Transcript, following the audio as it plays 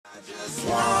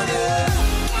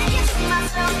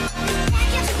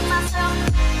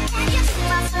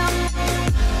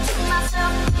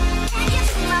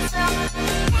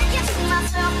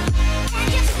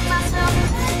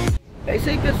É isso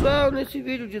aí, pessoal, nesse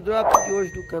vídeo de drop de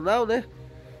hoje do canal, né?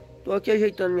 Tô aqui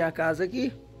ajeitando minha casa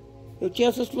aqui. Eu tinha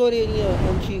essas floreirinhas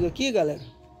antigas aqui, galera.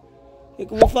 O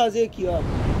que eu vou fazer aqui, ó?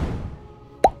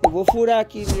 Eu vou furar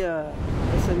aqui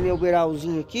essa minha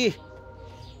uberalzinha aqui.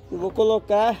 E vou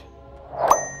colocar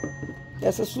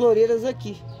essas floreiras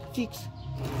aqui, fixa.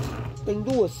 Tem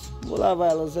duas, vou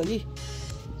lavar elas ali.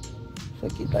 Isso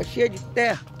aqui tá cheio de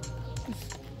terra.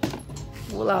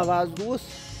 Vou lavar as duas.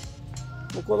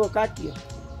 Vou colocar aqui,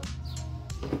 ó.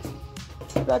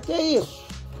 Pra que isso?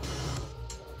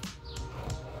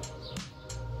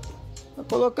 Vou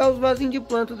colocar os vasinhos de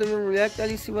planta da minha mulher que tá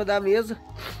ali em cima da mesa.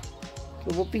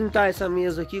 Eu vou pintar essa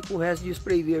mesa aqui com o resto de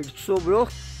spray verde que sobrou.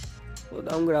 Vou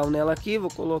dar um grau nela aqui, vou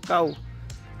colocar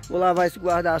vou lavar esse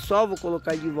guarda-sol, vou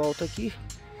colocar de volta aqui.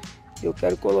 Eu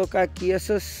quero colocar aqui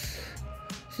esses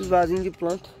vasinhos de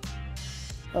planta.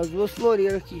 As duas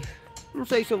floreiras aqui. Não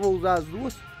sei se eu vou usar as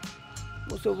duas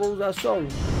ou se eu vou usar só uma.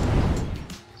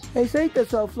 É isso aí,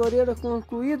 pessoal, floreira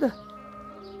concluída.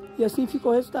 E assim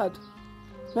ficou o resultado.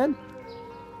 Vendo?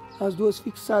 As duas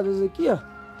fixadas aqui, ó.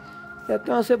 Já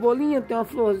tem uma cebolinha, tem uma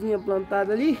florzinha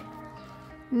plantada ali.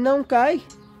 Não cai,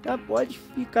 tá? Pode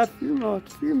ficar firme, ó.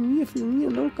 Firminha, firminha,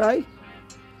 não cai.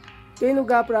 Tem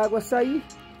lugar para água sair.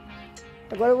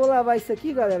 Agora eu vou lavar isso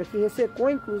aqui, galera, que ressecou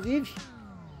inclusive,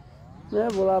 né?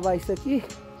 Vou lavar isso aqui.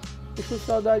 Deixa o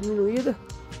sal dar diminuída.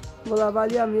 Vou lavar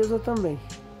ali a mesa também.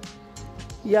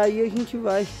 E aí a gente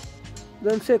vai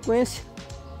dando sequência.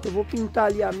 Eu vou pintar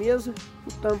ali a mesa,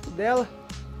 o tampo dela.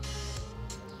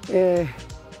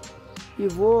 E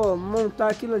vou montar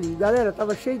aquilo ali. Galera,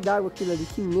 tava cheio d'água aquilo ali,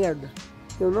 que merda.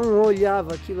 Eu não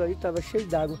olhava aquilo ali, tava cheio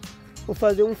d'água. Vou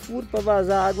fazer um furo para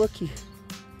vazar água aqui.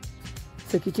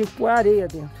 Isso aqui tinha que pôr areia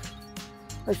dentro.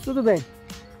 Mas tudo bem,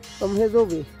 vamos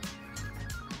resolver.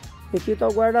 Aqui tá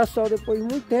o guarda-sol depois de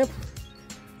muito tempo.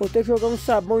 Vou ter que jogar um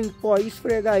sabão em pó e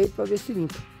esfregar ele para ver se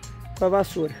limpa com a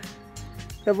vassoura.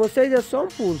 Para vocês é só um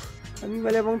pulo, a mim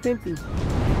vai levar um tempinho.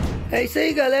 É isso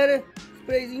aí, galera.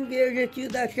 Sprayzinho verde aqui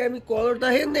da Color tá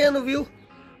rendendo, viu?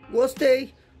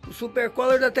 Gostei. O Super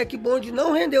Color da Tech Bond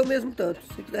não rendeu mesmo tanto.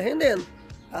 Isso aqui tá rendendo.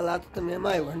 A lata também é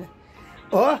maior, né?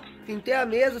 Ó, pintei a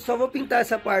mesa. Só vou pintar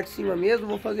essa parte de cima mesmo. Não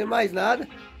vou fazer mais nada.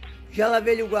 Já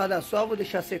lavei ali o guarda-sol. Vou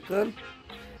deixar secando.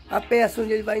 A peça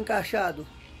onde ele vai encaixado,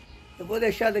 eu vou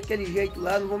deixar daquele jeito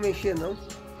lá. Não vou mexer não.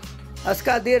 As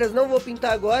cadeiras não vou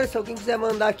pintar agora. Se alguém quiser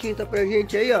mandar tinta pra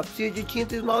gente aí, ó. Precisa de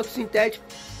tinta esmalte sintético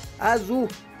azul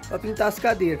para pintar as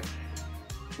cadeiras.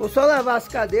 Vou só lavar as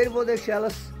cadeiras e vou deixar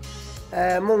elas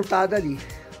montadas ali,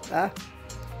 tá?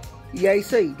 E é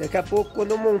isso aí. Daqui a pouco,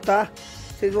 quando eu montar,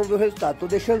 vocês vão ver o resultado. Tô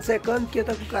deixando secando porque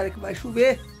tá com cara que vai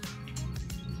chover.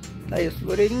 Tá aí a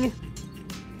floreirinha,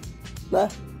 né?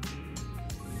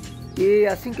 E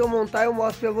assim que eu montar, eu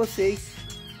mostro pra vocês.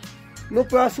 No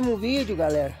próximo vídeo,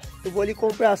 galera, eu vou ali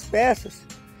comprar as peças.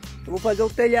 Eu vou fazer o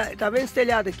telhado. Tá vendo esse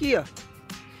telhado aqui, ó?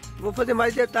 Eu vou fazer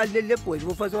mais detalhes dele depois.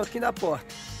 Vou fazer um aqui na porta.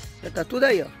 Já tá tudo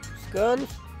aí, ó. Os canos,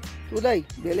 tudo aí,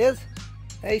 beleza?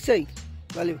 É isso aí.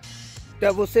 Valeu.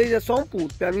 Pra vocês é só um pulo.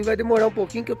 Pra mim vai demorar um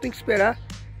pouquinho, que eu tenho que esperar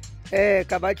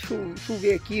acabar de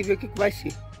chover aqui e ver o que vai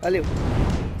ser. Valeu.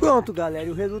 Pronto, galera.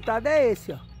 E o resultado é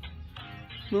esse, ó.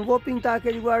 Não vou pintar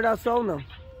aquele guarda-sol, não.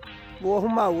 Vou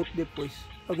arrumar outro depois.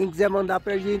 Se alguém quiser mandar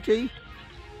pra gente aí.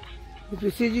 Eu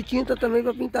preciso de tinta também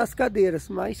pra pintar as cadeiras,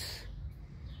 mas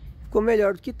ficou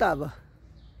melhor do que tava.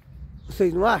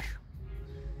 Vocês não acham?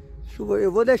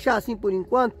 Eu vou deixar assim por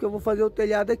enquanto, porque eu vou fazer o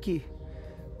telhado aqui.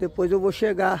 Depois eu vou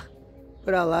chegar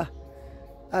pra lá,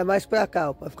 mais pra cá,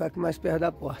 ó, pra ficar aqui mais perto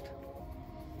da porta,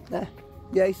 né?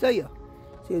 E é isso aí, ó.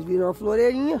 Vocês viram a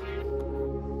floreirinha.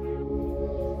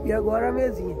 E agora a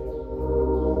mesinha.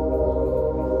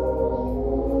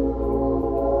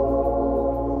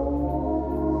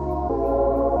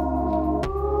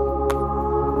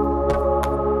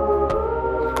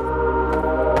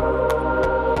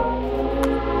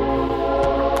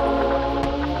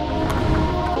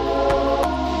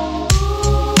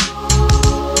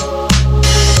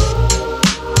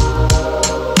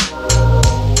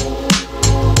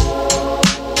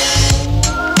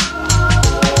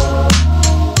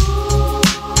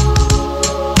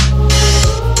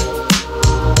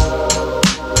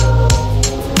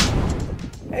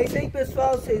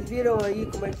 Vocês viram aí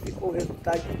como é que ficou o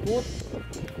resultado de tudo.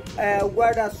 O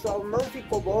guarda-sol não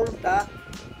ficou bom, tá?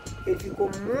 Ele ficou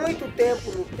muito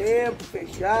tempo no tempo,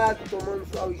 fechado, tomando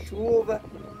sol e chuva.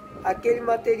 aquele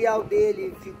material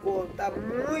dele tá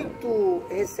muito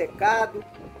ressecado.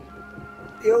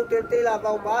 Eu tentei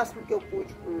lavar o máximo que eu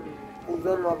pude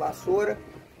usando uma vassoura.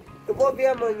 Eu vou ver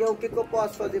amanhã o que eu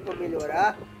posso fazer para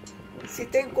melhorar. Se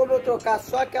tem como eu trocar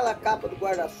só aquela capa do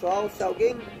guarda-sol. Se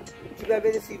alguém estiver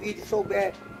vendo esse vídeo e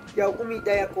souber de alguma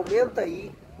ideia, comenta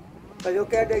aí. Mas eu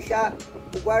quero deixar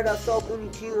o guarda-sol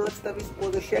bonitinho antes da minha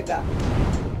esposa chegar.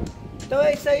 Então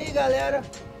é isso aí, galera.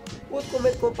 Curta,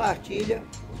 comenta, compartilha.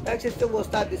 Espero que vocês tenham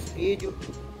gostado desse vídeo.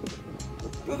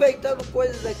 Aproveitando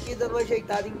coisas aqui, dando uma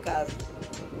ajeitada em casa.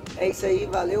 É isso aí,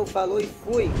 valeu, falou e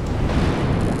fui!